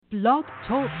Blog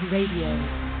Talk Radio.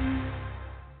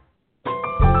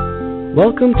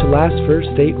 Welcome to Last First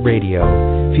Date Radio,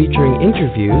 featuring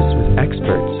interviews with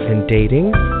experts in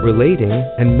dating, relating,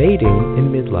 and mating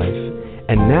in midlife.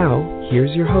 And now,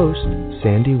 here's your host,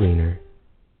 Sandy Weiner.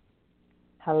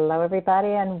 Hello, everybody,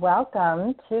 and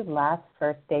welcome to Last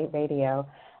First Date Radio,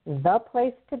 the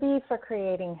place to be for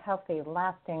creating healthy,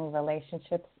 lasting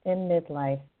relationships in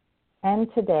midlife. And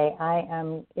today, I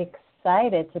am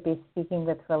excited to be speaking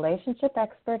with relationship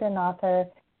expert and author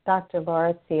Dr.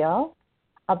 Laura Seal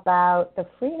about the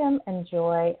freedom and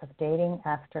joy of dating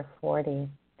after 40.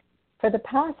 For the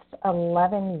past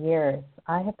 11 years,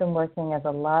 I have been working as a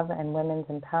love and women's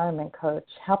empowerment coach,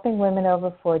 helping women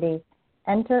over 40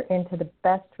 enter into the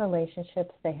best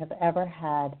relationships they have ever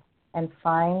had and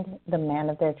find the man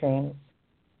of their dreams.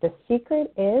 The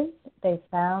secret is they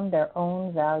found their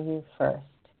own value first.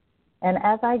 And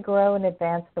as I grow and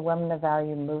advance the Women of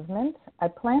Value movement, I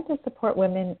plan to support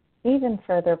women even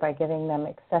further by giving them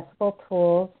accessible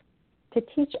tools to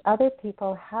teach other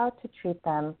people how to treat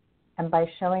them and by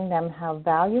showing them how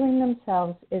valuing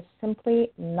themselves is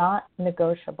simply not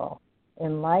negotiable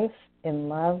in life, in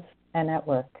love, and at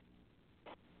work.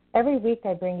 Every week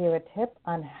I bring you a tip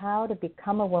on how to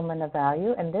become a woman of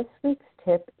value, and this week's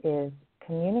tip is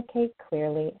communicate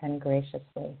clearly and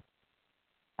graciously.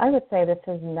 I would say this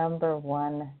is number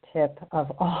one tip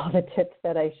of all the tips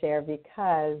that I share,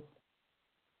 because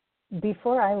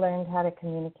before I learned how to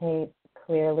communicate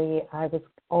clearly, I was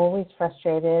always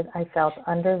frustrated. I felt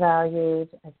undervalued.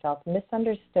 I felt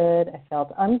misunderstood. I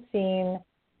felt unseen.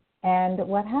 And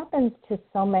what happens to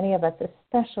so many of us,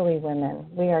 especially women,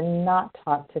 we are not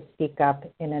taught to speak up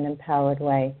in an empowered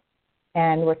way.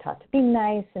 And we're taught to be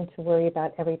nice and to worry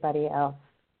about everybody else.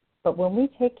 But when we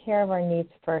take care of our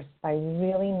needs first by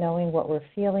really knowing what we're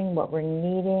feeling, what we're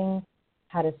needing,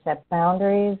 how to set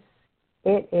boundaries,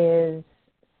 it is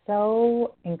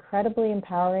so incredibly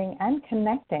empowering and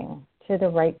connecting to the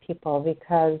right people,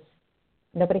 because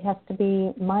nobody has to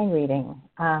be mind reading.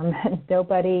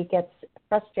 Nobody gets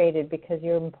frustrated because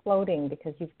you're imploding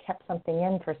because you've kept something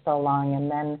in for so long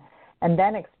and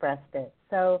then expressed it.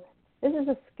 So this is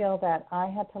a skill that I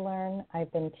had to learn.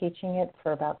 I've been teaching it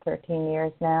for about 13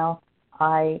 years now.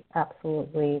 I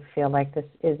absolutely feel like this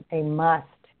is a must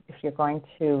if you're going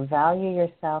to value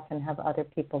yourself and have other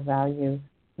people value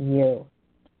you.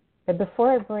 But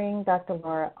before I bring Dr.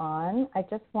 Laura on, I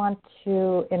just want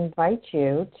to invite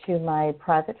you to my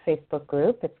private Facebook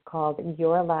group. It's called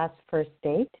Your Last First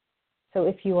Date. So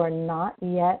if you are not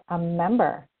yet a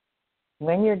member,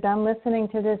 when you're done listening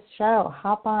to this show,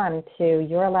 hop on to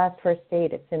Your Last First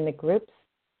Date. It's in the groups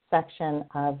section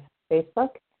of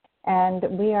Facebook, and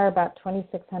we are about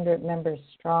 2,600 members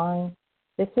strong.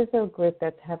 This is a group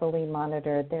that's heavily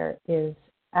monitored. There is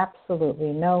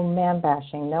absolutely no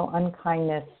man-bashing, no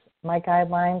unkindness. My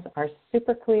guidelines are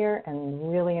super clear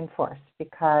and really enforced,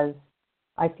 because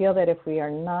I feel that if we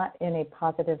are not in a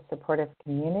positive, supportive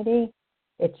community,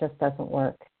 it just doesn't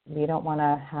work. We don't want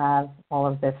to have all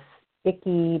of this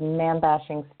icky,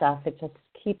 man-bashing stuff. It just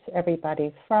keeps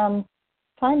everybody from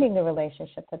finding the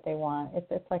relationship that they want.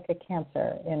 It's like a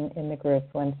cancer in the group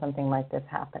when something like this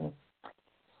happens.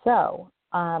 So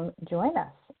join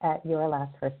us at Your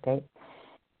Last First Date.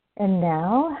 And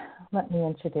now let me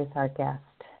introduce our guest.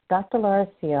 Dr. Laura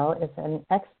Seal is an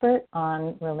expert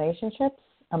on relationships,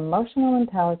 emotional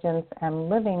intelligence, and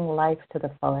living life to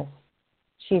the fullest.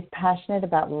 She's passionate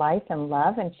about life and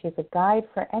love, and she's a guide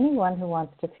for anyone who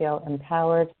wants to feel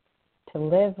empowered to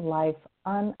live life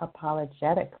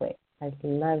unapologetically. I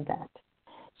love that.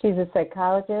 She's a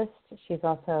psychologist. She's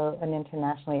also an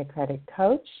internationally accredited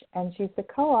coach, and she's the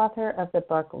co-author of the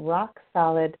book Rock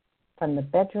Solid: From the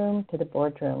Bedroom to the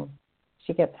Boardroom.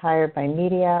 She gets hired by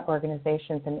media,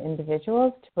 organizations, and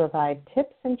individuals to provide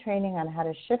tips and training on how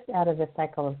to shift out of the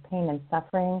cycle of pain and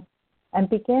suffering and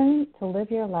begin to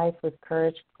live your life with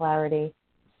courage, clarity,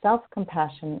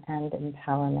 self-compassion, and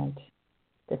empowerment.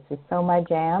 This is so my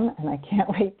jam, and I can't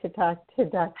wait to talk to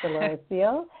Dr. Laura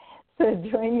Seal. So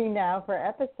join me now for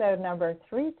episode number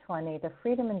 320, The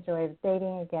Freedom and Joy of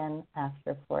Dating Again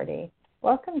After 40.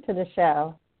 Welcome to the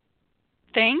show.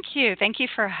 Thank you. Thank you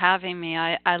for having me.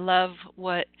 I love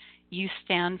what you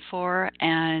stand for,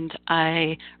 and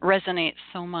I resonate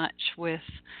so much with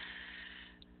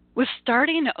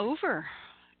starting over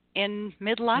in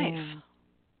midlife.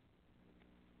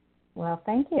 Well,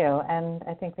 thank you. And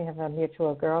I think we have a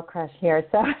mutual girl crush here.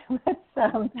 So let's,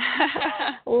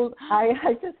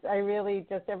 I really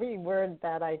every word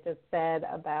that I just said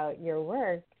about your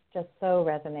work just so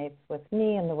resonates with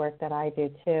me and the work that I do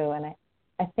too. And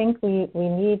I think we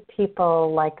need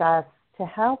people like us to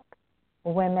help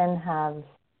women have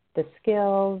the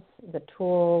skills, the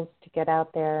tools to get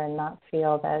out there and not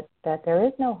feel that there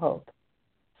is no hope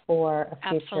for a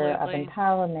future of Absolutely.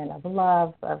 empowerment, of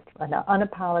love, of an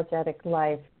unapologetic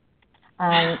life.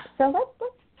 So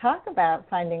let's talk about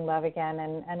finding love again.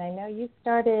 And I know you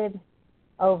started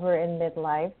over in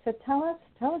midlife. So tell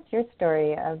us your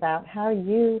story about how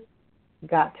you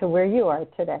got to where you are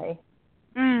today.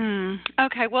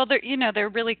 Okay. Well, there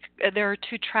are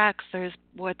two tracks. There's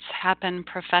what's happened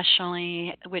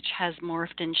professionally, which has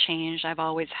morphed and changed. I've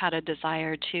always had a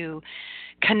desire to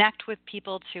connect with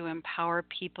people, to empower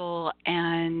people,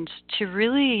 and to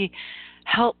really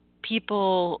help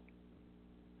people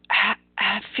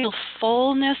feel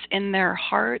fullness in their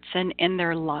hearts and in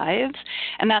their lives,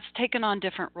 and that's taken on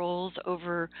different roles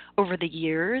over the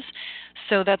years.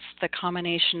 So that's the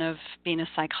combination of being a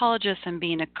psychologist and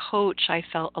being a coach. I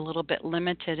felt a little bit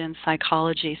limited in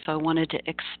psychology, so I wanted to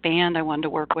expand. I wanted to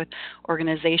work with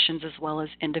organizations as well as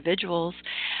individuals,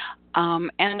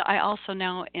 and I also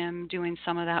now am doing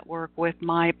some of that work with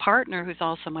my partner, who's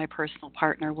also my personal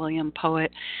partner, William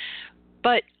Poet.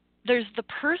 But there's the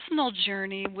personal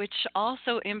journey, which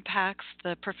also impacts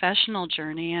the professional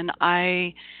journey. And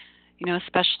I,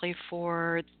 especially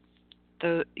for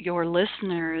your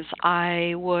listeners,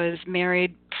 I was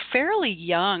married fairly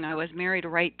young. I was married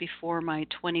right before my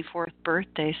 24th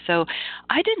birthday. So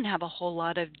I didn't have a whole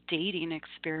lot of dating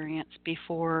experience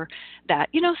before that.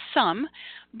 Some,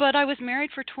 but I was married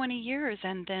for 20 years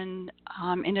and then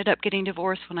ended up getting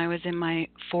divorced when I was in my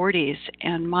 40s.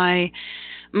 And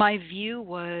my view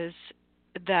was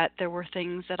that there were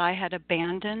things that I had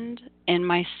abandoned in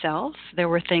myself. There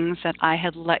were things that I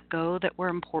had let go that were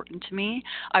important to me.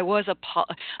 I was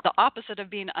the opposite of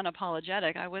being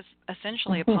unapologetic. I was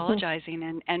essentially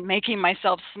apologizing and making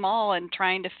myself small and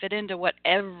trying to fit into what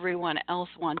everyone else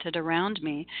wanted around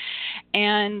me.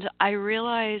 And I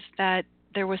realized that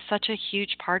there was such a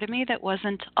huge part of me that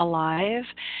wasn't alive.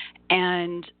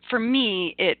 And for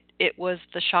me, it was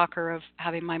the shocker of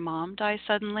having my mom die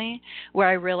suddenly, where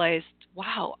I realized,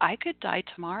 wow, I could die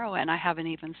tomorrow and I haven't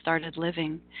even started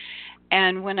living.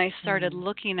 And when I started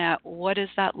looking at what does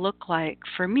that look like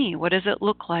for me, what does it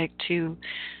look like to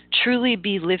truly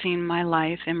be living my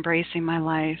life, embracing my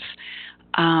life,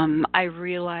 I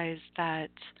realized that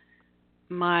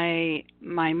my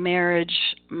marriage,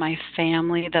 my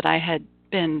family that I had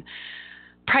been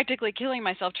practically killing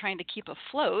myself trying to keep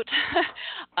afloat.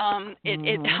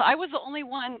 I was the only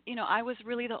one, I was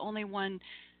really the only one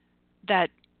that,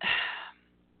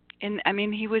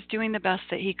 he was doing the best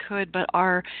that he could, but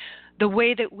the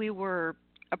way that we were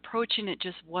approaching it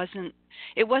just wasn't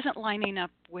lining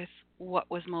up with what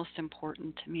was most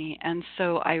important to me. And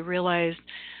so I realized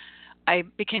I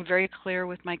became very clear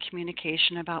with my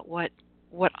communication about what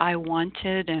I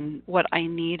wanted and what I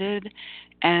needed,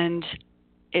 and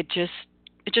it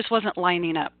just wasn't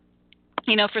lining up.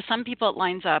 For some people it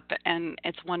lines up and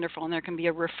it's wonderful and there can be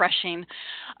a refreshing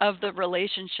of the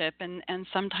relationship, and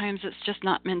sometimes it's just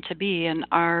not meant to be, and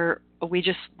we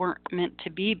just weren't meant to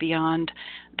be beyond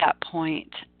that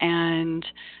point. And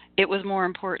it was more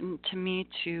important to me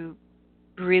to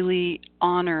really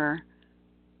honor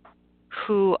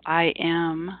who I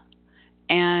am,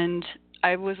 and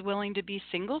I was willing to be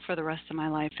single for the rest of my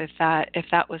life if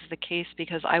that was the case,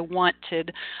 because I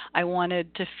wanted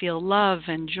to feel love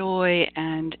and joy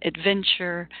and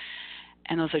adventure,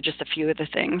 and those are just a few of the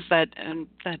things that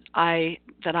I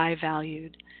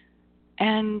valued.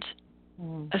 And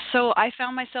so I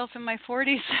found myself in my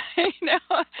 40s,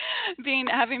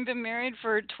 having been married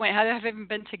having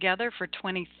been together for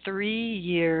 22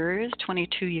 years,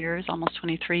 almost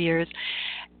 23 years,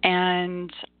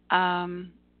 and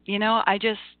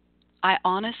I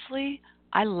honestly,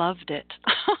 I loved it.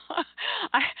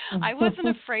 I wasn't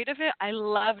afraid of it. I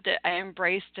loved it. I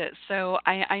embraced it. So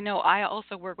I know I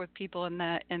also work with people in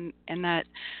that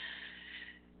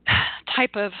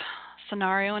type of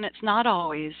scenario, and it's not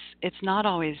always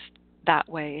that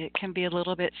way. It can be a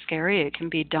little bit scary. It can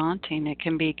be daunting. It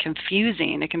can be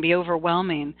confusing. It can be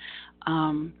overwhelming.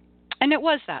 And it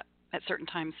was that at certain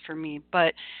times for me.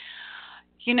 But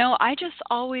I just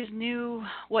always knew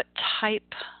what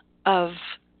type of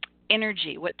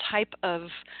energy, what type of,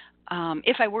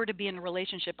 if I were to be in a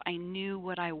relationship, I knew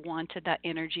what I wanted that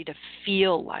energy to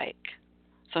feel like.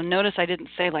 So notice I didn't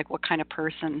say like what kind of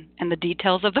person and the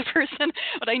details of the person,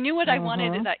 but I knew what I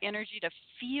wanted that energy to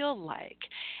feel like.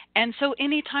 And so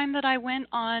any time that I went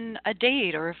on a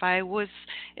date, or if I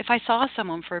saw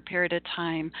someone for a period of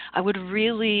time, I would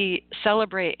really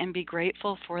celebrate and be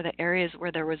grateful for the areas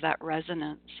where there was that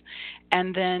resonance.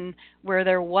 And then where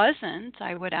there wasn't,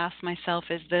 I would ask myself,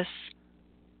 is this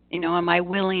Am I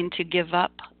willing to give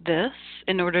up this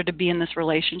in order to be in this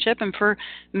relationship? And for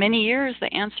many years,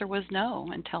 the answer was no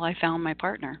until I found my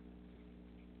partner.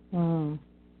 Mm.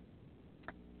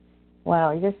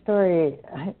 Wow, your story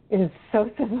is so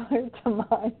similar to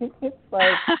mine. It's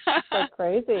like so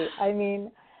crazy. I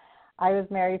mean, I was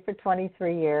married for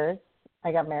 23 years.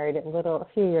 I got married a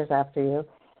few years after you,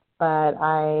 but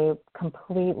I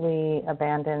completely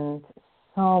abandoned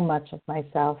so much of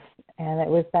myself. And it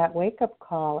was that wake-up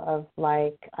call of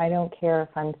like, I don't care if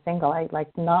I'm single. I like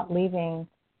not leaving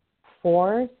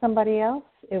for somebody else.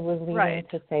 It was leaving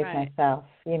to save myself.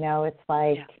 It's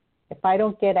like, if I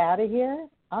don't get out of here,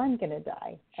 I'm going to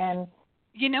die. And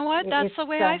you know what? That's the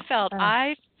way I felt.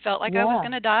 I felt like I was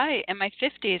going to die in my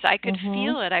 50s. I could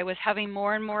feel it. I was having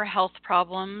more and more health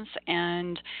problems,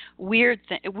 and weird,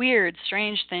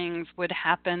 strange things would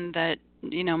happen that,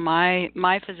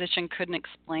 my physician couldn't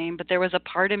explain. But there was a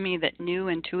part of me that knew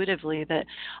intuitively that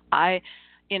I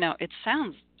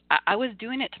was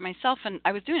doing it to myself, and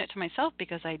I was doing it to myself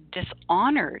because I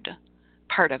dishonored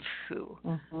part of who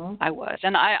I was.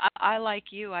 And I like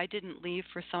you, I didn't leave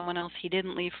for someone else. He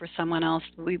didn't leave for someone else.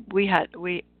 We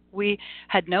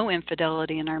had no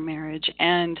infidelity in our marriage.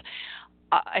 And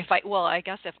I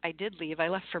guess if I did leave, I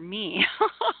left for me.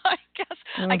 I guess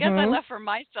I left for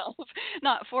myself,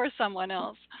 not for someone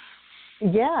else.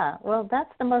 Yeah, well,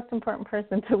 that's the most important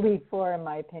person to leave for, in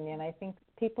my opinion. I think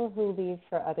people who leave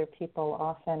for other people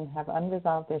often have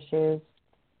unresolved issues,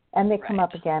 and they come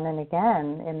up again and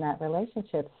again in that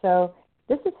relationship. So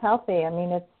this is healthy. I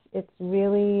mean, it's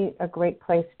really a great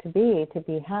place to be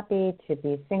happy, to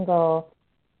be single,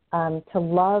 to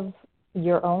love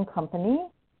your own company.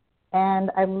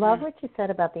 And I love what you said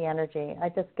about the energy. I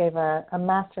just gave a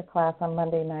master class on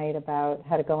Monday night about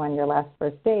how to go on your last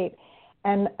first date.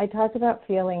 And I talked about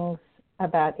feelings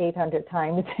about 800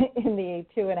 times in the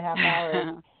 2.5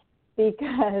 hours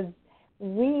because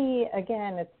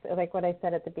again, it's like what I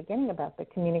said at the beginning about the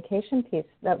communication piece,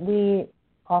 that we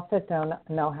also don't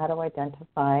know how to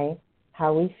identify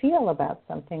how we feel about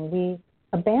something. We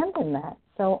abandon that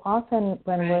so often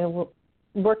when we're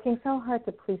working so hard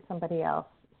to please somebody else.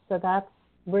 So that's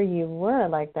where you were,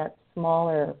 like that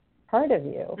smaller part of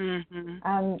you.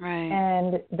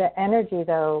 And the energy,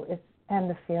 though, and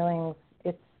the feelings,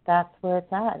 that's where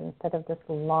it's at, instead of this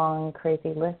long,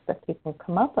 crazy list that people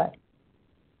come up with.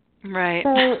 Right.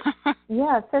 So,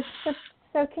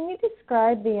 so can you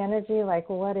describe the energy? Like,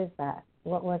 what is that?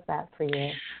 What was that for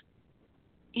you?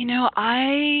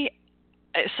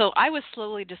 I was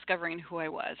slowly discovering who I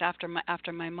was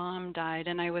after my mom died,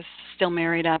 and I was still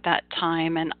married at that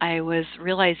time, and I was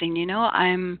realizing,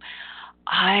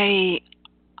 I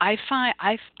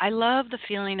love the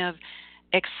feeling of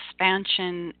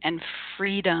expansion and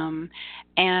freedom,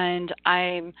 and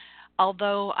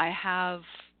although I have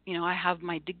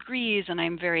my degrees and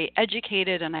I'm very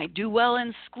educated and I do well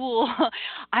in school,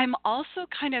 I'm also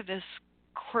kind of this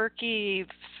quirky,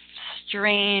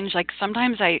 strange, like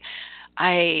sometimes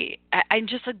I'm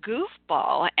just a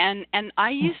goofball, and I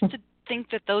used to think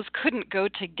that those couldn't go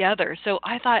together. So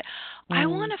I thought, I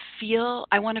want to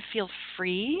feel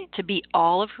free to be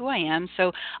all of who I am.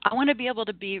 So I want to be able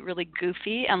to be really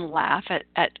goofy and laugh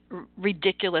at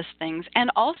ridiculous things, and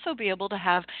also be able to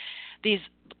have these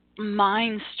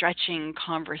mind-stretching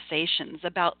conversations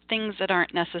about things that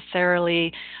aren't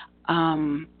necessarily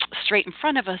straight in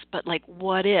front of us, but like,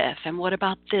 what if, and what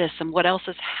about this, and what else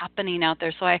is happening out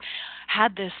there? So I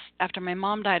had this, after my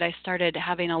mom died, I started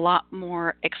having a lot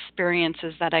more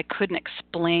experiences that I couldn't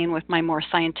explain with my more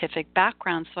scientific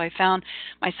background. So I found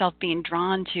myself being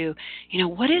drawn to,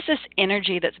 what is this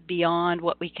energy that's beyond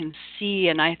what we can see?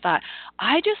 And I thought,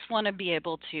 I just want to be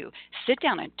able to sit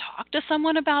down and talk to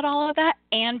someone about all of that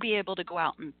and be able to go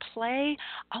out and play.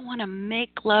 I want to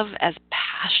make love as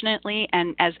passionately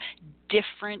and as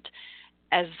different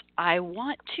as I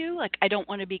want to. Like, I don't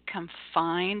want to be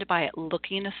confined by it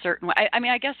looking a certain way. I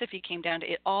mean, I guess if you came down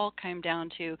to it, all came down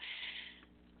to,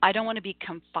 I don't want to be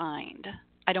confined.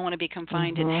 I don't want to be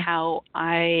confined in how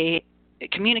I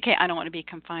communicate. I don't want to be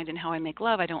confined in how I make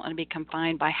love. I don't want to be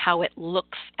confined by how it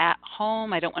looks at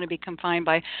home. I don't want to be confined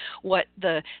by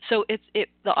the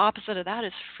opposite of that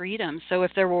is freedom. So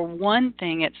if there were one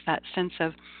thing, it's that sense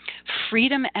of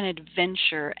freedom and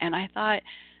adventure. And I thought,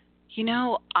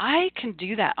 I can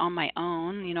do that on my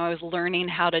own. I was learning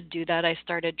how to do that. I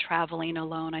started traveling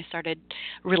alone. I started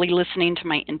really listening to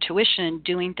my intuition,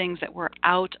 doing things that were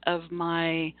out of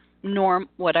my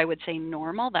what I would say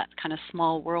normal, that kind of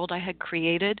small world I had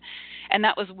created. And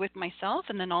that was with myself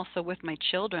and then also with my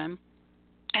children.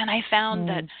 And I found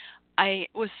that I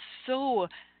was so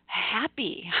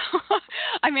happy.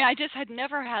 I mean, I just had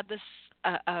never had this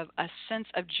a sense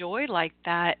of joy like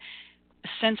that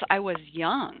since I was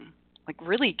young, like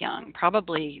really young,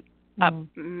 probably up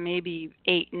maybe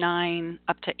 8, 9,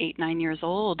 up to 8, 9 years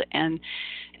old, and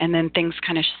then things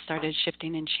kind of started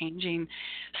shifting and changing.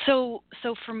 So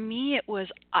for me, it was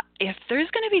if there's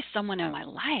going to be someone in my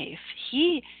life,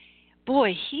 he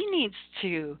needs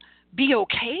to be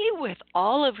okay with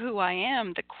all of who I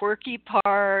am, the quirky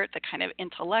part, the kind of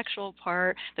intellectual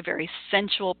part, the very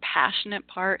sensual, passionate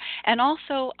part. And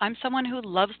also, I'm someone who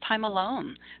loves time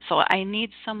alone. So I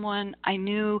needed someone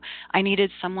who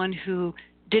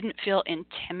didn't feel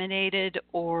intimidated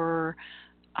or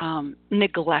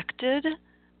neglected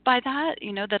by that,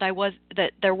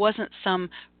 that there wasn't some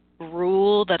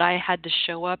rule that I had to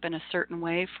show up in a certain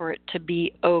way for it to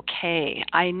be okay.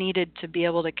 I needed to be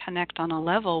able to connect on a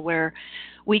level where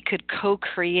we could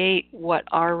co-create what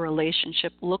our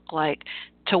relationship looked like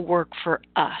to work for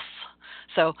us.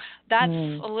 So that's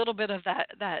a little bit of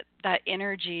that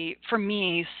energy for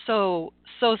me. So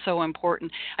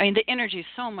important. I mean, the energy is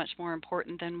so much more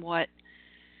important than what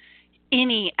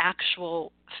any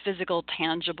actual physical,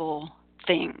 tangible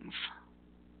things.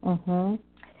 Mm-hmm.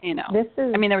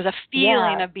 There was a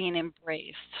feeling of being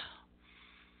embraced.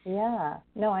 Yeah.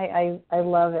 No, I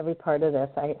love every part of this.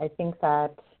 I think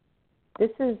that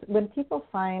this is, when people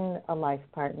find a life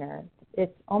partner,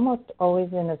 it's almost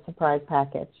always in a surprise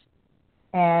package.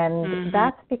 And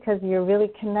that's because you're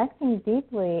really connecting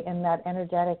deeply in that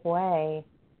energetic way,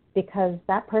 because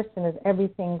that person is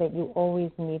everything that you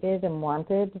always needed and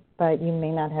wanted, but you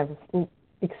may not have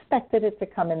expected it to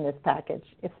come in this package,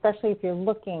 especially if you're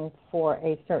looking for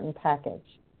a certain package.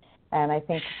 And I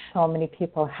think so many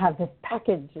people have this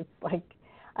package. It's like,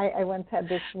 I once had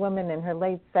this woman in her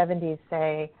late 70s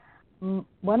say,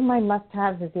 one of my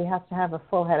must-haves is he has to have a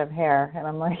full head of hair. And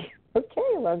I'm like, okay,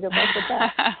 well, good luck with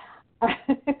that.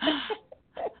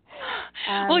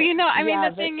 Well,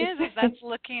 the thing is that's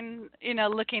looking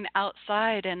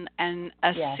outside and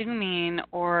assuming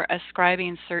or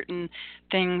ascribing certain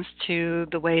things to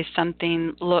the way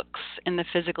something looks in the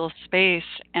physical space,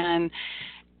 and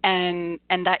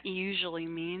that usually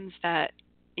means that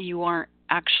you aren't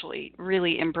actually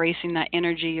really embracing that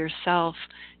energy yourself.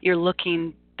 You're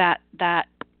looking that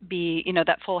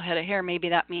full head of hair. Maybe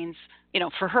that means,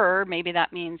 for her, maybe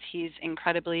that means he's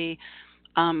incredibly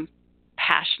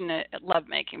passionate at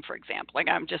lovemaking, for example. Like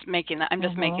I'm just making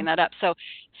that up. So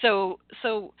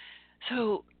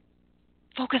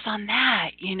focus on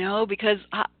that, because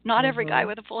not every guy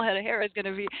with a full head of hair is going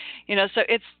to be, so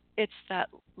it's that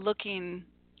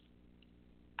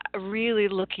really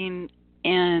looking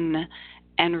in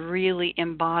and really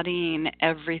embodying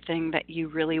everything that you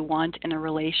really want in a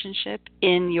relationship,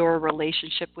 in your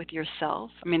relationship with yourself.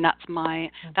 I mean, that's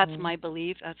my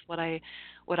belief. That's what I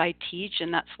teach,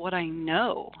 and that's what I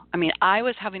know. I mean, I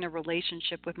was having a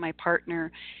relationship with my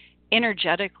partner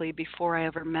energetically before I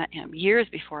ever met him, years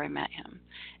before I met him.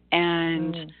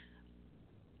 And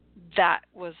that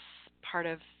was part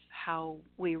of how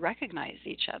we recognized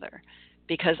each other,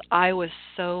 because I was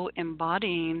so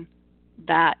embodying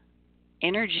that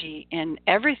energy in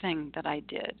everything that I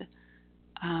did.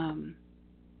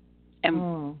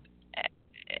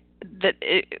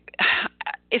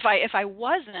 If I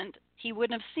wasn't, he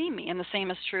wouldn't have seen me, and the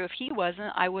same is true if he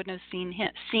wasn't. I wouldn't have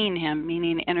seen him,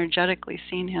 meaning energetically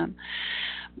seen him.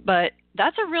 But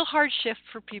that's a real hard shift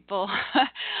for people.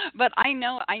 But I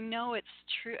know it's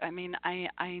true. I mean, I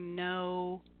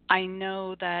know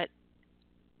that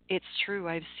it's true.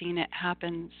 I've seen it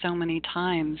happen so many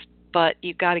times. But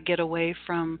you've got to get away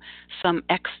from some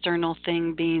external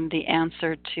thing being the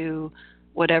answer to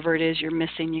whatever it is you're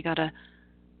missing.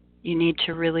 You need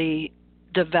to really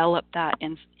develop that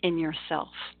in yourself.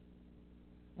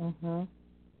 Mhm.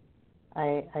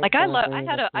 I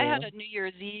had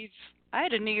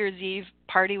a New Year's Eve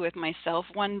party with myself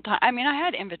one time. I mean, I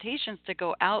had invitations to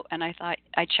go out, and I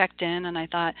checked in and I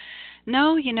thought,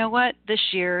 no, you know what?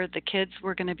 This year the kids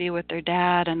were going to be with their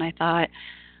dad, and I thought,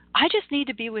 I just need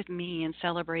to be with me and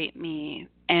celebrate me.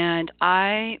 And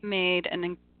I made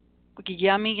an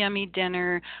yummy, yummy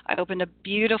dinner. I opened a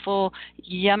beautiful,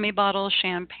 yummy bottle of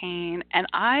champagne, and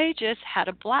I just had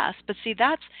a blast. But see,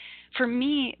 for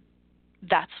me,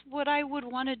 that's what I would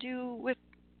want to do with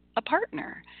a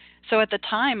partner. So at the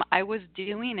time, I was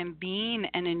doing and being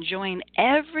and enjoying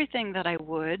everything that I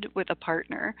would with a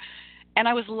partner. And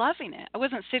I was loving it. I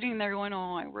wasn't sitting there going,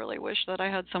 oh, I really wish that I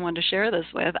had someone to share this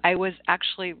with. I was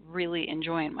actually really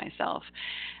enjoying myself.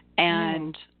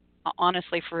 And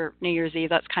honestly, for New Year's Eve,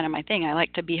 that's kind of my thing. I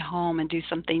like to be home and do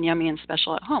something yummy and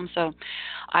special at home. So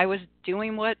I was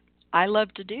doing what I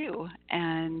love to do.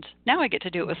 And now I get to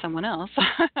do it with someone else.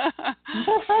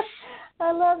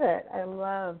 I love it. I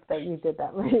love that you did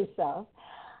that for yourself.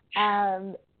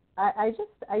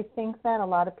 I think that a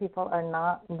lot of people are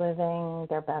not living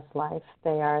their best life.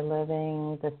 They are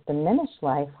living this diminished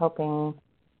life, hoping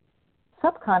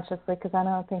subconsciously, because I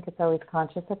don't think it's always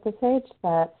conscious at this age,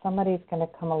 that somebody's going to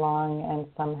come along and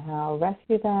somehow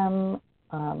rescue them,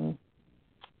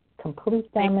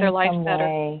 complete them Make their in life some better.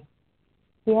 way.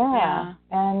 Yeah.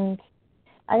 And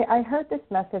I heard this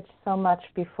message so much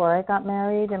before I got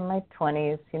married in my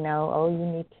 20s, you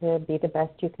need to be the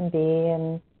best you can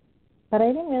be. But I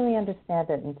didn't really understand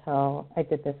it until I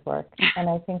did this work. And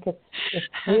I think it's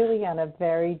really on a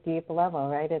very deep level,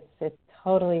 right? It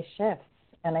totally shifts.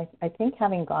 And I think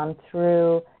having gone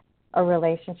through a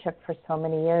relationship for so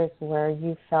many years where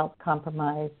you felt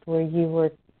compromised, where you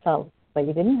felt like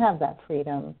you didn't have that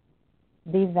freedom,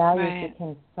 these values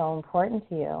became so important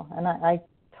to you. And I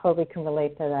totally can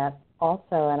relate to that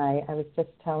also. And I was just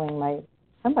telling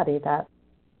somebody that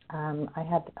I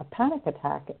had a panic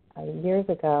attack years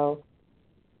ago.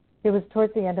 It was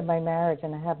towards the end of my marriage,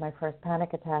 and I had my first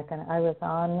panic attack, and I was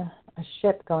on a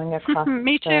ship going across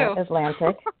the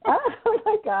Atlantic. Oh,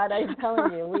 my God, I'm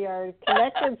telling you, we are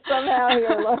connected somehow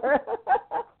here, Laura.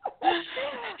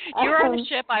 You were on a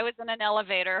ship. I was in an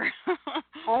elevator.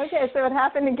 Okay, so it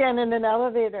happened again in an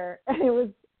elevator. And it was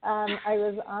I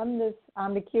was on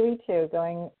the QE2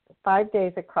 going 5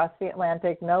 days across the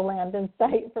Atlantic, no land in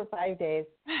sight for 5 days.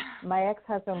 My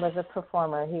ex-husband was a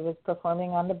performer. He was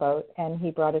performing on the boat, and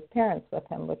he brought his parents with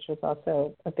him, which was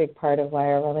also a big part of why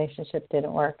our relationship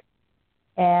didn't work.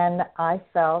 And I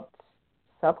felt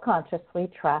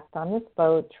subconsciously trapped on this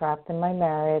boat, trapped in my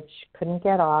marriage, couldn't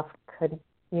get off, couldn't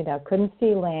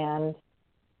see land.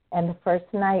 And the first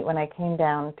night when I came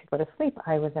down to go to sleep,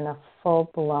 I was in a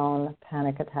full-blown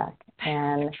panic attack.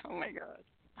 And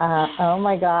oh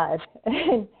my God.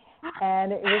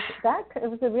 And it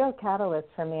was a real catalyst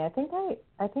for me. I think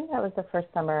that was the first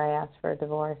summer I asked for a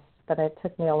divorce, but it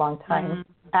took me a long time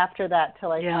after that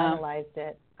till I finalized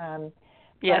it.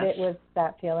 But it was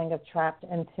that feeling of trapped.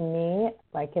 And to me,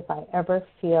 like if I ever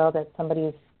feel that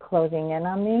somebody's closing in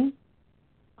on me,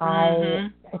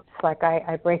 it's like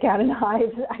I break out in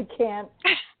hives. I can't.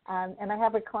 And I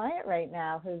have a client right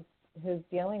now who's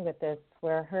dealing with this,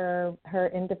 where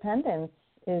her independence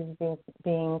is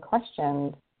being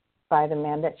questioned by the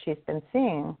man that she's been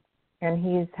seeing, and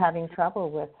he's having trouble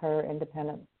with her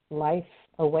independent life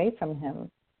away from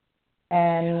him.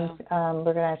 And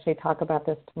we're going to actually talk about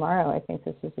this tomorrow. I think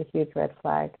this is a huge red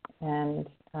flag, and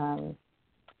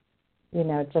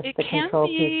just the control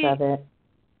piece of it.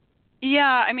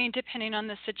 Yeah, I mean, depending on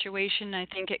the situation, I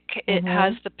think it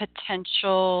has the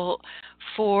potential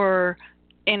for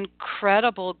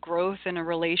incredible growth in a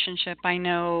relationship. I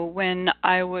know when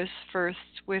I was first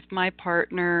with my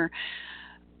partner,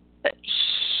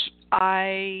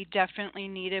 I definitely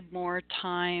needed more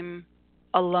time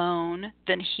alone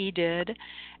than he did,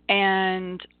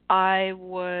 and I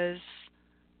was,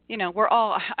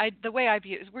 the way I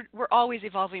view it is we're always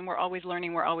evolving, we're always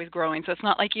learning, we're always growing. So it's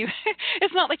not like you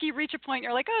reach a point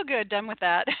you're like, oh, good, done with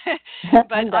that.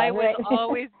 But I was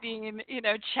always being,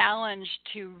 challenged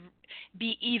to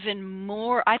be even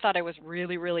more. I thought I was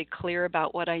really, really clear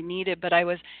about what I needed, but I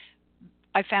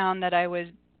found that I was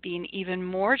being even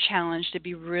more challenged to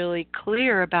be really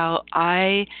clear about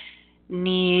I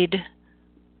need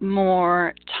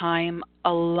more time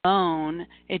alone.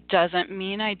 It doesn't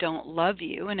mean I don't love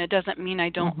you, and it doesn't mean I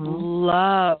don't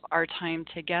love our time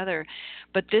together.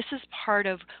 But this is part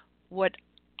of what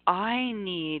I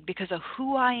need because of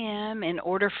who I am. In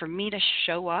order for me to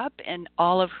show up in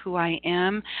all of who I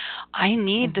am, I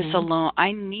need this alone.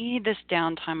 I need this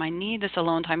downtime. I need this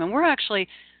alone time. And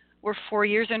we're 4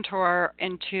 years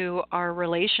into our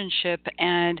relationship,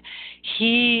 and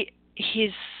he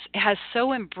has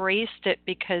so embraced it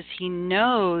because he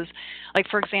knows, like,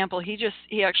 for example,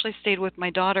 he actually stayed with my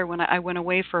daughter when I went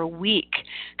away for a week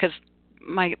because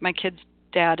my kid's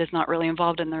dad is not really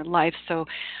involved in their life. So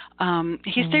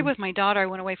he stayed with my daughter. I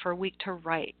went away for a week to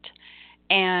write.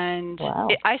 And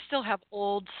I still have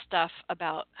old stuff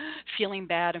about feeling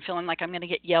bad and feeling like I'm going to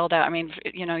get yelled at. I mean,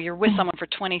 you're with someone for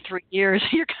 23 years.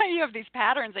 You have these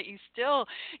patterns that you still,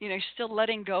 you're still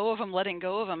letting go of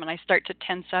them. And I start to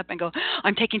tense up and go,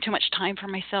 I'm taking too much time for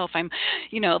myself. I'm,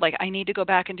 like I need to go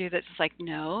back and do this. It's like,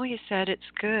 no, he said it's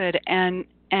good. And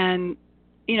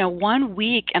 1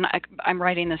 week, and I'm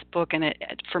writing this book, and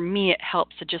for me, it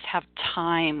helps to just have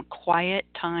time, quiet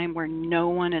time where no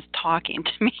one is talking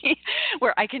to me,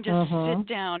 where I can just sit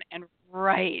down and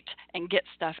write and get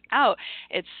stuff out.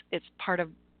 It's part of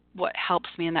what helps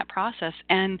me in that process.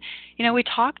 And we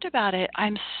talked about it.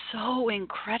 I'm so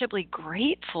incredibly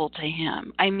grateful to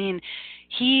him. I mean,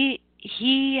 he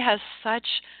has such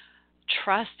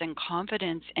trust and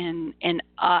confidence in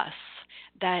us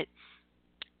that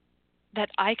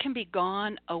I can be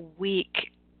gone a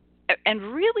week and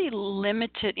really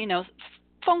limited,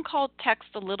 phone call, text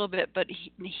a little bit, but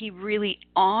he really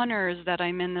honors that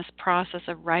I'm in this process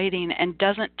of writing and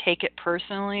doesn't take it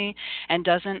personally and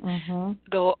doesn't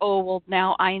go, oh, well,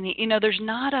 now I need, there's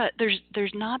not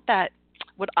that,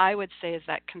 what I would say is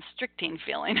that constricting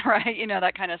feeling, right?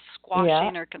 That kind of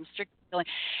squashing or constricting feeling.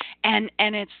 And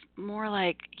it's more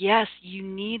like, yes, you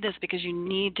need this because you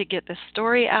need to get this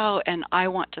story out, and I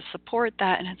want to support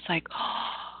that. And it's like,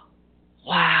 oh,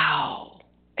 wow.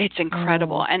 It's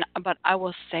incredible. But I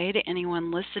will say to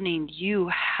anyone listening, you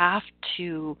have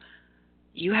to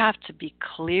be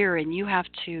clear, and you have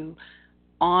to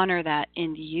honor that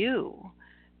in you.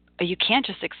 You can't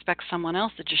just expect someone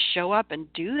else to just show up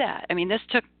and do that. I mean, this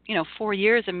took, 4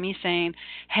 years of me saying,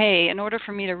 hey, in order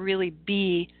for me to really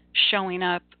be showing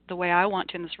up the way I want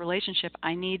to in this relationship,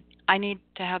 I need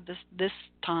to have this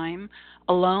time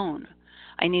alone.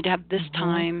 I need to have this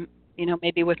time,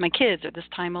 maybe with my kids, or this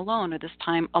time alone, or this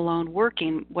time alone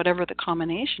working, whatever the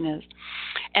combination is.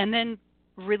 And then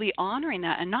really honoring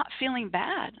that and not feeling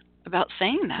bad about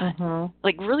saying that.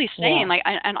 Like really saying,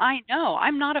 I know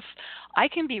I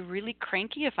can be really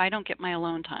cranky if I don't get my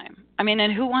alone time. I mean,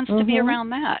 and who wants to be around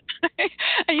that?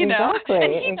 Exactly.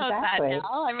 And he knows that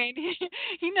now. I mean,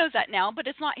 he knows that now, but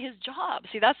it's not his job.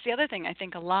 See, that's the other thing. I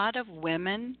think a lot of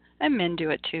women, and men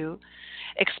do it too,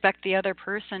 expect the other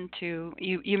person to,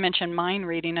 you mentioned mind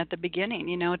reading at the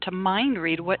beginning, to mind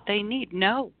read what they need.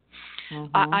 No.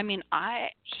 I mean,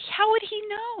 how would he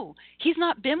know? He's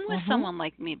not been with someone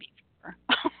like me before.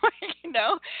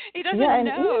 He doesn't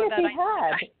know that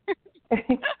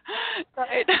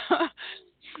Right.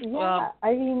 Well,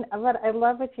 I mean, I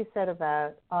love what you said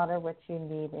about honor what you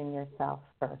need in yourself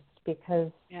first,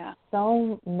 because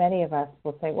so many of us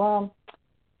will say, well,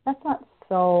 that's not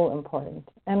so important.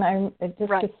 And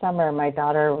this summer, my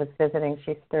daughter was visiting.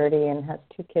 She's 30 and has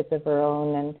 2 kids of her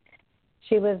own, and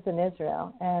she lives in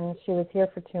Israel, and she was here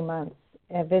for 2 months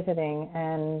visiting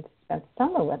and spent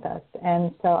summer with us.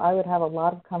 And so I would have a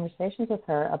lot of conversations with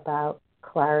her about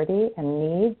clarity and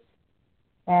needs.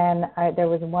 And there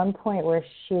was one point where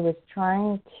she was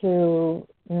trying to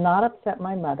not upset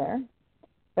my mother,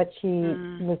 but she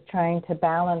was trying to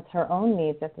balance her own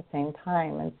needs at the same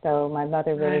time. And so my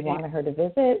mother really wanted her to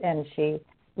visit, and she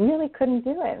really couldn't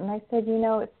do it. And I said,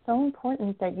 it's so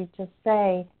important that you just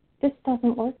say, this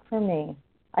doesn't work for me.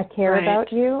 I care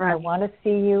about you. I want to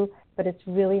see you, but it's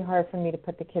really hard for me to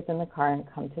put the kids in the car and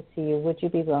come to see you. Would you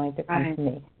be willing to come to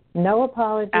me? No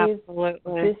apologies.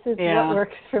 Absolutely. This is what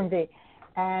works for me.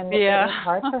 And it was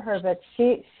hard for her, but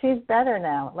she's better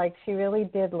now. Like, she really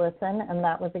did listen, and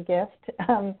that was a gift.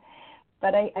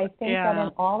 But I think that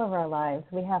in all of our lives,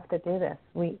 we have to do this.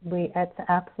 It's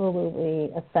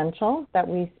absolutely essential that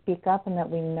we speak up and that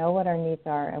we know what our needs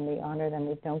are and we honor them.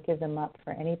 We don't give them up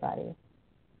for anybody.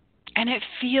 And it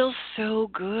feels so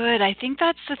good. I think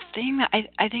that's the thing that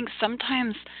I think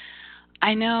sometimes,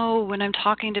 I know when I'm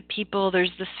talking to people, there's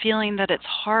this feeling that it's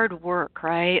hard work,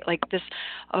 right? Like this,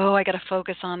 oh, I got to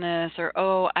focus on this, or,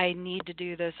 oh, I need to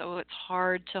do this. Oh, it's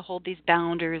hard to hold these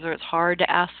boundaries, or it's hard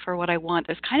to ask for what I want.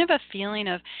 There's kind of a feeling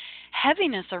of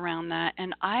heaviness around that.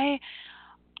 And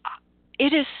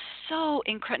it is so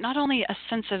incredible, not only a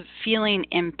sense of feeling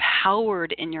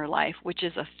empowered in your life, which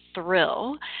is a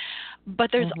thrill,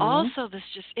 but there's also this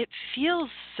it feels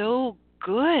so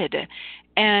good.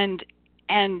 And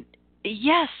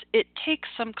yes, it takes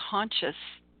some conscious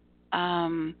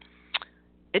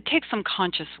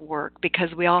work,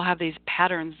 because we all have these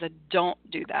patterns that don't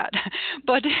do that.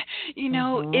 But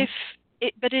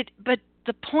but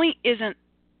the point isn't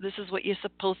this is what you're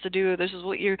supposed to do, this is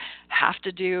what you have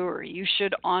to do, or you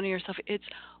should honor yourself. It's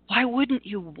why wouldn't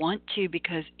you want to?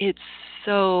 Because it's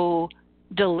so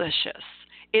delicious.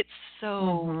 It's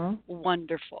so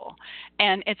wonderful,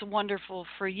 and it's wonderful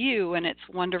for you, and it's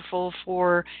wonderful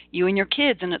for you and your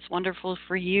kids, and it's wonderful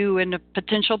for you and a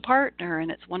potential partner, and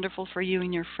it's wonderful for you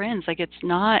and your friends. Like, it's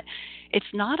not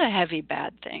a heavy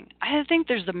bad thing. I think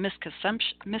there's a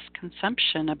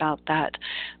misconception about that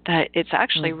it's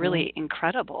actually really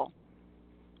incredible.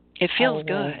 It feels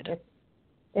good.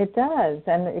 It does,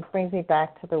 and it brings me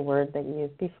back to the word that you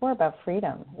used before about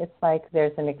freedom. It's like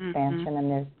there's an expansion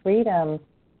and there's freedom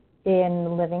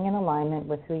in living in alignment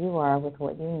with who you are, with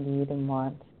what you need and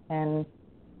want. And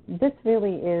this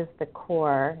really is the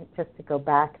core, just to go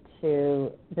back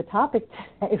to the topic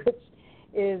today, which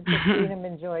is the freedom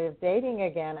and joy of dating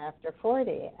again after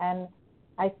 40. And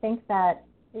I think that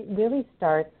it really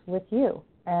starts with you,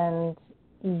 and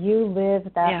you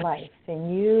live that life,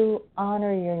 and you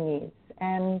honor your needs,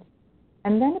 and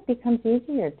then it becomes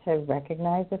easier to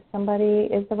recognize if somebody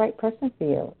is the right person for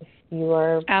you, if you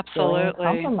are feeling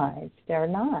compromised or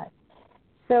not.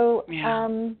 So,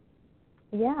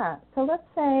 so let's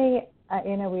say,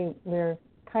 we're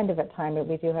kind of at time, but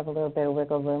we do have a little bit of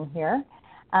wiggle room here.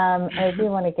 I do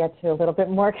want to get to a little bit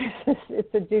more because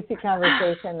it's a juicy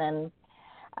conversation, and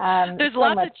there's so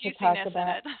lots much of juiciness to talk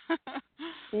about.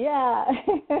 In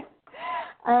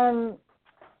it.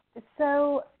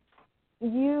 So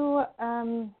you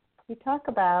talk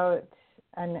about,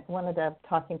 and one of the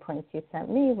talking points you sent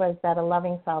me was that a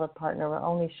loving, solid partner will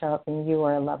only show up when you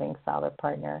are a loving, solid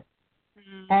partner.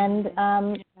 And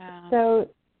so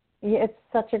it's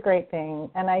such a great thing.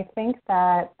 And I think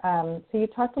that, so you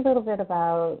talked a little bit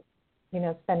about,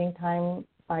 spending time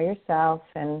by yourself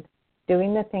and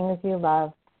doing the things you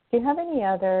love. Do you have any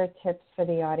other tips for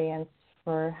the audience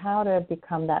for how to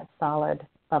become that solid,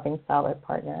 loving, solid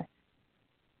partner?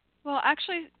 Well,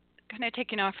 actually, kind of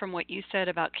taking off from what you said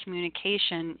about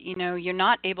communication, you're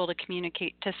not able to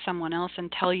communicate to someone else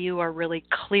until you are really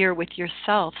clear with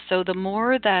yourself. So the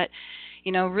more that,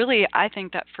 really, I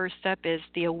think that first step is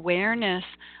the awareness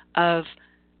of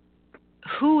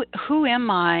who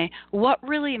am I, what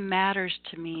really matters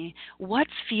to me, what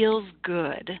feels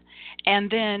good, and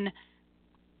then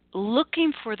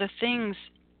looking for the things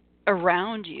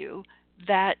around you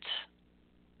that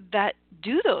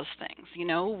do those things.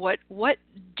 What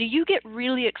do you get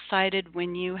really excited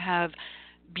when you have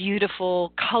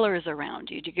beautiful colors around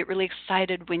you? Do you get really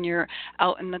excited when you're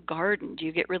out in the garden? Do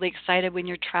you get really excited when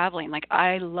you're traveling? Like,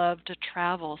 I love to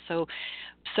travel. So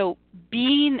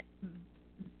being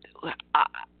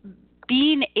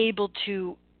able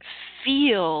to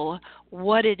feel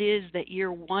what it is that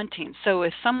you're wanting. So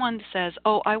if someone says,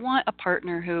 "Oh, I want a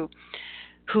partner who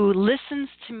listens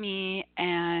to me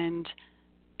and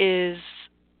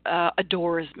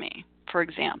adores me," for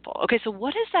example. Okay, so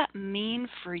what does that mean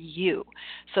for you?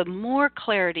 So more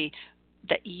clarity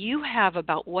that you have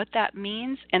about what that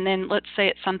means, and then let's say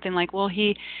it's something like, well,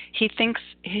 he thinks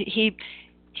he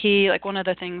like, one of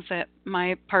the things that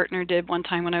my partner did one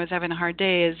time when I was having a hard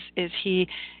day is he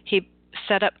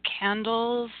set up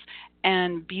candles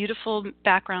and beautiful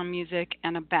background music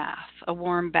and a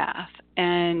warm bath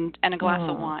and a glass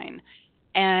of wine.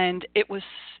 And it was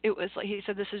like, he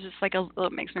said, this is just like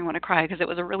it makes me want to cry because it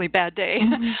was a really bad day.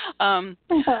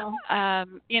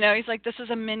 He's like, this is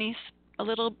a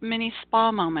little mini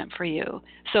spa moment for you.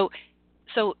 So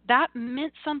that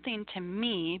meant something to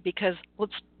me because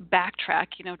let's backtrack,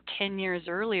 10 years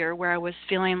earlier where I was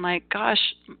feeling like, gosh,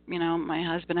 my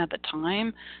husband at the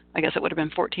time, I guess it would have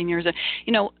been 14 years,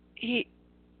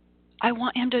 I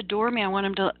want him to adore me. I want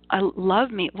him to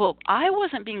love me. Well, I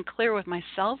wasn't being clear with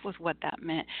myself with what that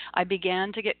meant. I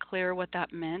began to get clear what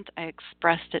that meant. I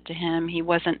expressed it to him. He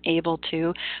wasn't able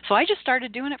to. So I just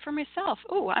started doing it for myself.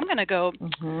 Oh, I'm going to go,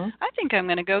 I think I'm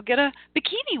going to go get a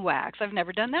bikini wax. I've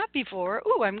never done that before.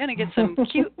 Oh, I'm going to get some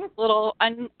cute little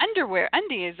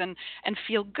undies and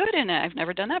feel good in it. I've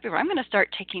never done that before. I'm going to start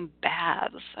taking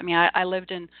baths. I mean, I lived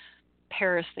in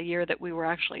Paris the year that we were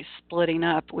actually splitting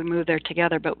up. We moved there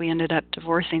together, but we ended up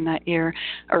divorcing that year,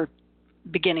 or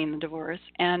beginning the divorce.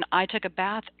 And I took a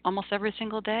bath almost every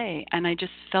single day, and I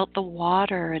just felt the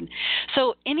water. And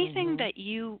so anything that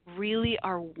you really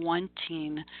are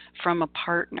wanting from a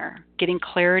partner, getting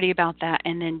clarity about that,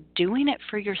 and then doing it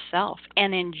for yourself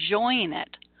and enjoying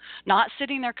it. Not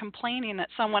sitting there complaining that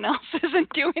someone else isn't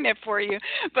doing it for you,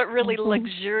 but really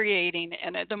luxuriating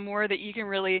in it. The more that you can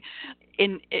really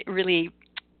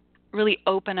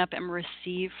open up and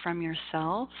receive from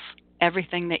yourself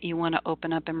everything that you want to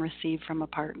open up and receive from a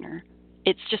partner.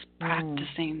 It's just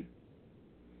practicing.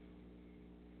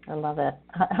 I love it.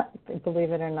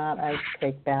 Believe it or not, I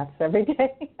take baths every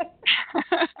day.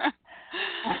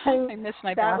 I miss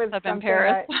my bathtub in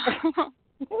Paris.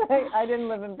 I didn't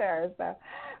live in Paris, though.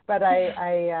 But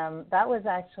I that was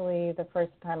actually the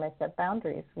first time I set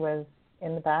boundaries, was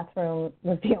in the bathroom.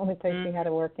 Was the only place we had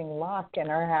a working lock in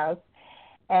our house.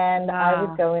 And I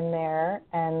would go in there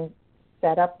and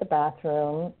set up the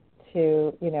bathroom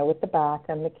to, with the bath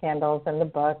and the candles and the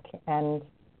book. And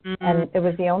it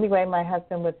was the only way my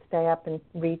husband would stay up and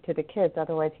read to the kids.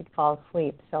 Otherwise, he'd fall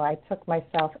asleep. So I took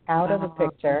myself out of the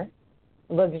picture,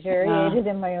 luxuriated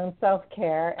in my own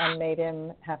self-care, and made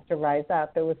him have to rise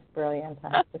up. It was brilliant, I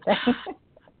have to say.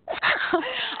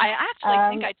 I actually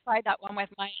think I tried that one with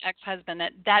my ex-husband.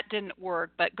 That didn't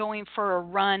work, but going for a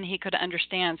run, he could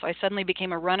understand. So I suddenly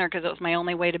became a runner because it was my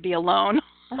only way to be alone.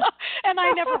 And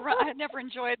I never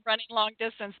enjoyed running long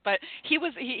distance, but he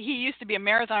used to be a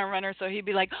marathon runner, so he'd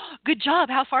be like, oh, "Good job.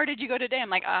 How far did you go today?" I'm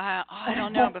like, I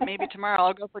don't know, but maybe tomorrow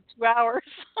I'll go for 2 hours."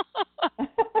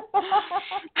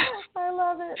 I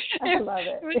love it. I love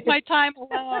it. It was my time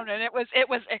alone, and it was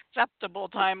acceptable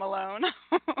time alone.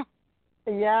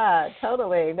 Yeah,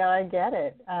 totally. No, I get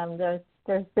it.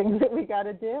 There's things that we got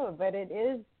to do, but it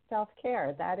is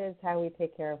self-care. That is how we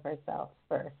take care of ourselves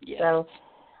first. Yes.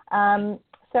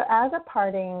 So as a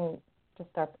parting, just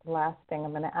our last thing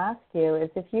I'm going to ask you is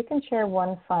if you can share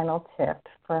one final tip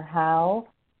for how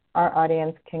our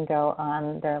audience can go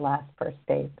on their last first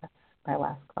date. That's my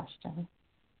last question.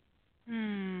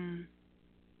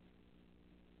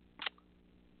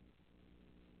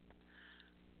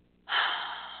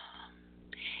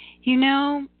 You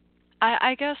know,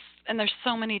 I guess, and there's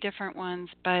so many different ones,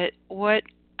 but what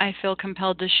I feel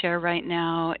compelled to share right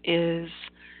now is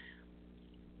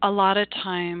a lot of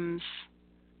times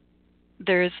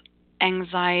there's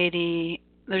anxiety,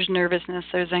 there's nervousness,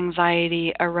 there's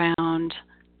anxiety around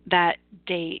that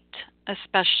date,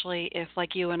 especially if,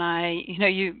 like you and I,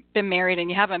 you've been married and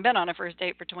you haven't been on a first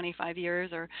date for 25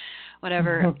 years or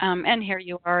whatever, and here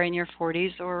you are in your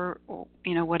 40s or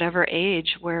whatever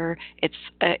age where it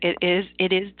is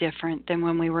different than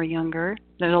when we were younger.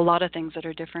 There's a lot of things that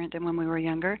are different than when we were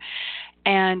younger,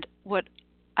 and what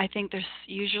I think there's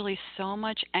usually so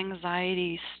much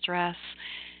anxiety, stress,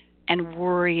 and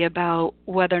worry about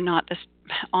whether or not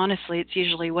honestly, it's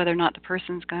usually whether or not the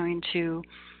person's going to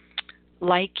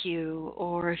like you,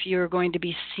 or if you're going to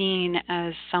be seen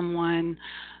as someone,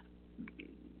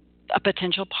 a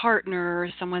potential partner, or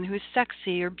someone who's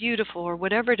sexy or beautiful or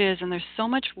whatever it is, and there's so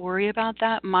much worry about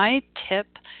that. My tip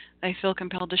I feel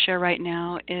compelled to share right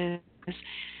now is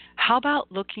how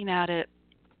about looking at it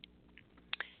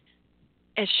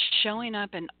as showing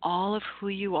up in all of who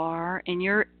you are, in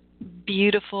your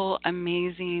beautiful,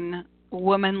 amazing,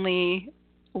 womanly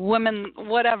glory,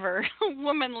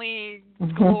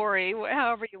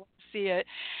 however you want to see it,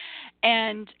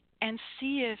 and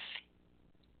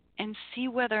see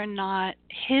whether or not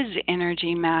his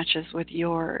energy matches with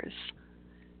yours.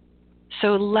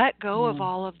 So let go of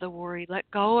all of the worry, let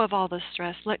go of all the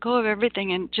stress, let go of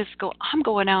everything, and just go, I'm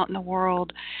going out in the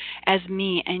world as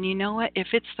me. And you know what?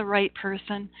 If it's the right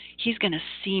person, he's going to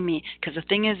see me. Because the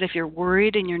thing is, if you're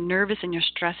worried and you're nervous and you're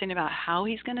stressing about how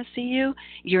he's going to see you,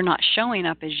 you're not showing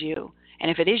up as you.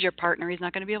 And if it is your partner, he's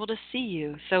not going to be able to see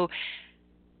you. So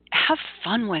have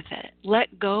fun with it.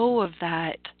 Let go of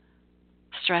that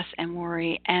stress and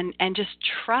worry, and just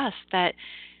trust that,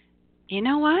 you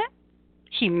know what?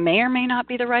 He may or may not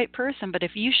be the right person, but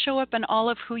if you show up in all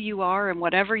of who you are and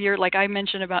whatever you're, like I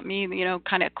mentioned about me,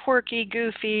 kind of quirky,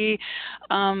 goofy,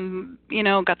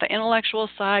 got the intellectual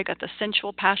side, got the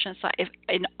sensual, passionate side, if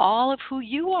in all of who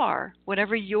you are,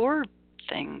 whatever your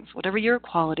things, whatever your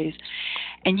qualities,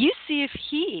 and you see if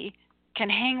he can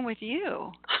hang with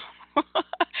you.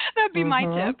 That'd be my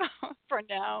tip for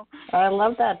now. I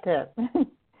love that tip.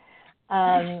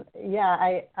 I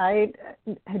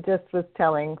just was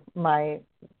telling my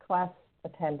class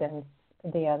attendants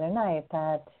the other night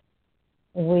that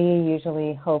we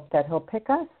usually hope that he'll pick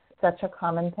us. Such a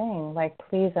common thing. Like,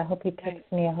 please, I hope he picks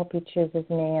me. I hope he chooses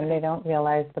me. And they don't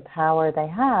realize the power they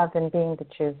have in being the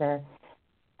chooser.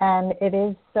 And it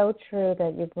is so true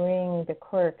that you bring the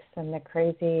quirks and the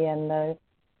crazy and the,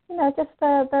 just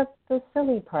the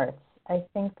silly parts. I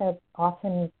think that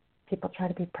often people try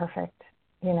to be perfect.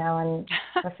 And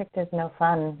perfect is no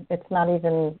fun. It's not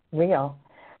even real.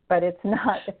 But it's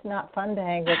not fun to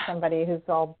hang with somebody who's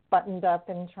all buttoned up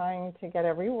and trying to get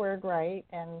every word right,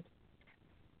 and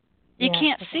you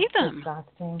can't see them.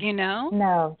 Exhausting. No,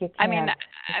 you can't.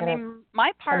 I mean,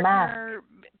 my partner,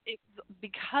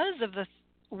 because of the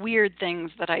weird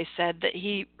things that I said, that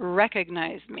he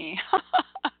recognized me.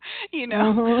 We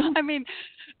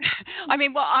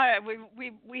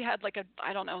had like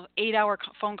 8-hour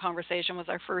phone conversation was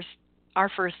our first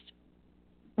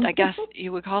I guess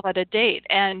you would call that a date,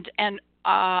 and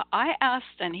I asked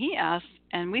and he asked,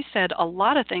 and we said a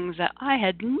lot of things that I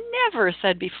had never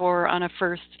said before on a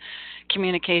first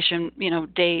communication,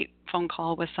 date, phone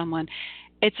call with someone.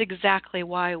 It's exactly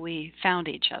why we found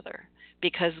each other,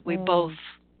 because we both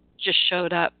just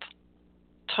showed up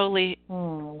totally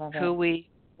who we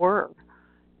were.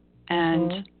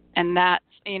 And that's,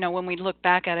 when we look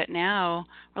back at it now,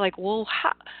 we're like, well,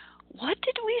 what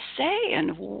did we say?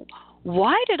 And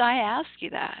why did I ask you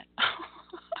that?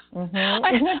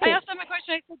 I asked him a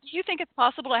question. I said, "Do you think it's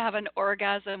possible to have an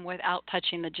orgasm without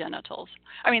touching the genitals?"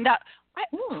 I mean, who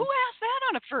asked that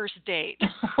on a first date?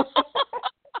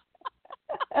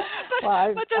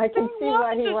 Well, I can see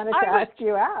why he wanted to ask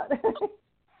you out.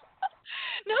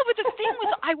 No, but the thing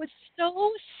was, I was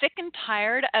so sick and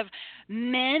tired of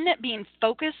men being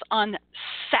focused on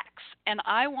sex, and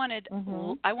I wanted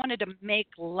to make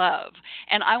love,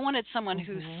 and I wanted someone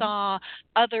who saw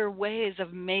other ways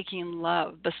of making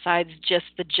love besides just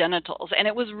the genitals, and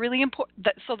it was really important.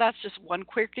 So that's just one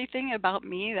quirky thing about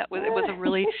me. It was a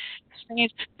really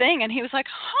strange thing, and he was like,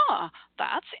 "Huh,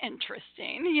 that's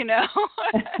interesting," you know.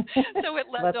 So it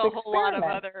led to a whole lot of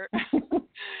other.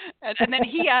 And then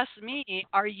he asked me,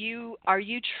 "Are you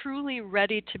truly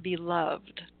ready to be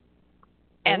loved?"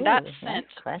 And that sent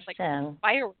like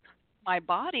fire in my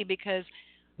body because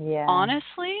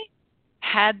honestly,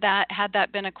 had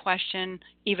that been a question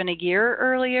even a year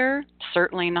earlier,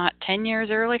 certainly not 10 years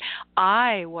early,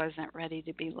 I wasn't ready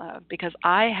to be loved because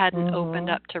I hadn't opened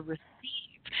up to receive.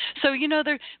 So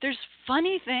there's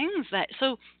funny things that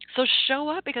so show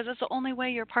up because that's the only way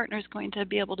your partner is going to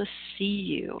be able to see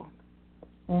you.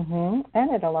 And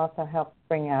it'll also help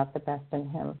bring out the best in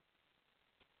him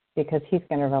because he's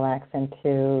going to relax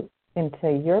into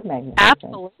your magnificence.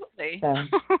 Absolutely. So,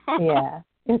 yeah,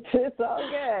 it's all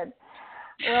good.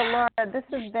 Well, Laura, this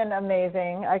has been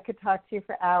amazing. I could talk to you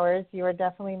for hours. You are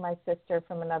definitely my sister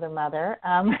from another mother.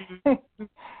 I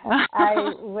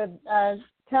would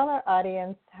tell our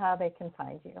audience how they can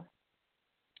find you.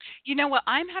 You know what?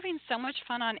 I'm having so much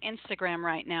fun on Instagram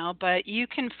right now, but you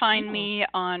can find me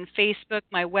on Facebook,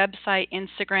 my website,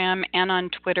 Instagram, and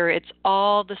on Twitter. It's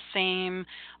all the same.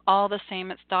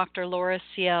 It's Dr. Laura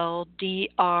Ciel,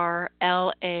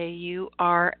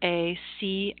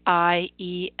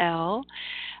 DrLauraCiel.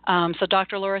 So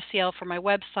Dr. Laura Ciel for my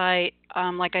website.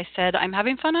 Like I said, I'm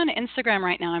having fun on Instagram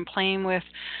right now. I'm playing with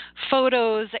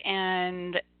photos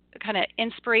and kind of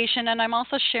inspiration, and I'm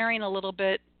also sharing a little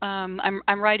bit. I'm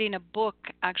writing a book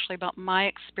actually about my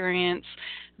experience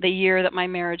the year that my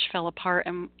marriage fell apart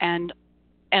and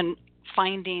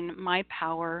finding my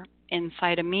power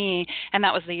inside of me, and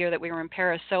that was the year that we were in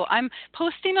Paris. So I'm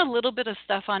posting a little bit of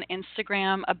stuff on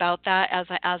Instagram about that as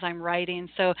I'm writing.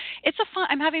 So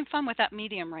I'm having fun with that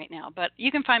medium right now. But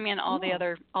you can find me in all the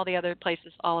other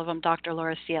places, all of them, Dr.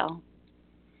 Laura Ciel.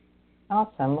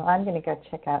 Awesome. Well, I'm going to go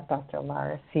check out Dr.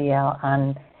 Laura Ciel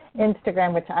on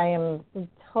Instagram, which I am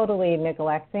totally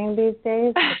neglecting these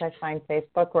days because I find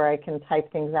Facebook where I can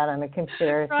type things out on the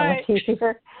computer so much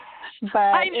easier. But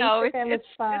I know Instagram is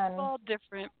fun. It's all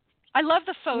different. I love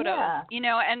the photos,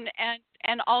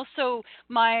 and also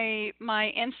my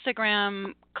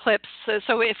Instagram clips.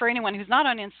 So if for anyone who's not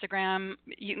on Instagram,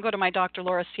 you can go to my Dr.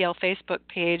 Laura Ciel Facebook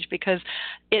page because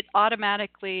it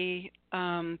automatically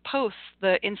posts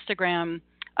the Instagram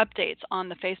updates on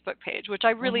the Facebook page, which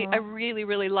I really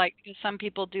like because some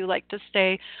people do like to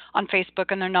stay on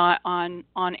Facebook and they're not on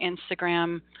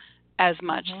Instagram as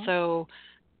much. So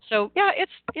yeah,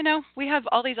 it's we have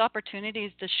all these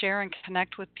opportunities to share and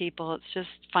connect with people. It's just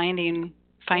finding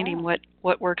what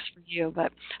works for you.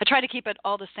 But I try to keep it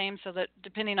all the same so that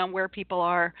depending on where people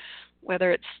are,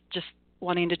 whether it's just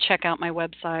wanting to check out my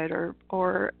website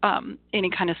or any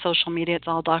kind of social media, it's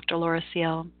all Dr. Laura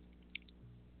Ciel.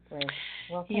 Great.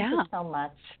 Well, thank you so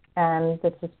much. And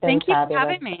this has been Thank you fabulous. for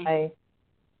having me.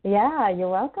 Yeah, you're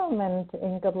welcome, and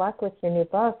good luck with your new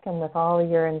book and with all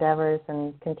your endeavors,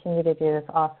 and continue to do this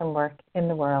awesome work in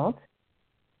the world.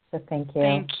 So thank you.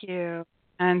 Thank you.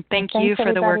 And thank you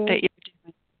for the work that you're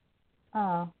doing.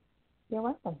 Oh, you're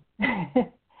welcome.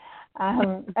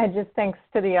 And just thanks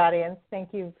to the audience.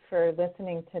 Thank you for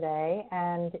listening today.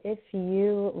 And if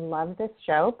you love this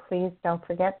show, please don't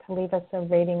forget to leave us a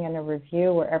rating and a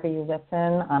review wherever you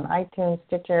listen, on iTunes,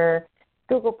 Stitcher,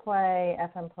 Google Play,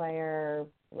 FM Player,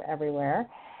 everywhere.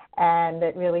 And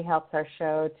it really helps our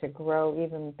show to grow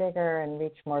even bigger and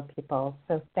reach more people.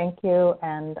 So thank you,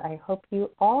 and I hope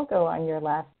you all go on your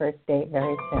last first date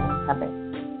very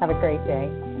soon. Have a great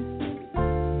day.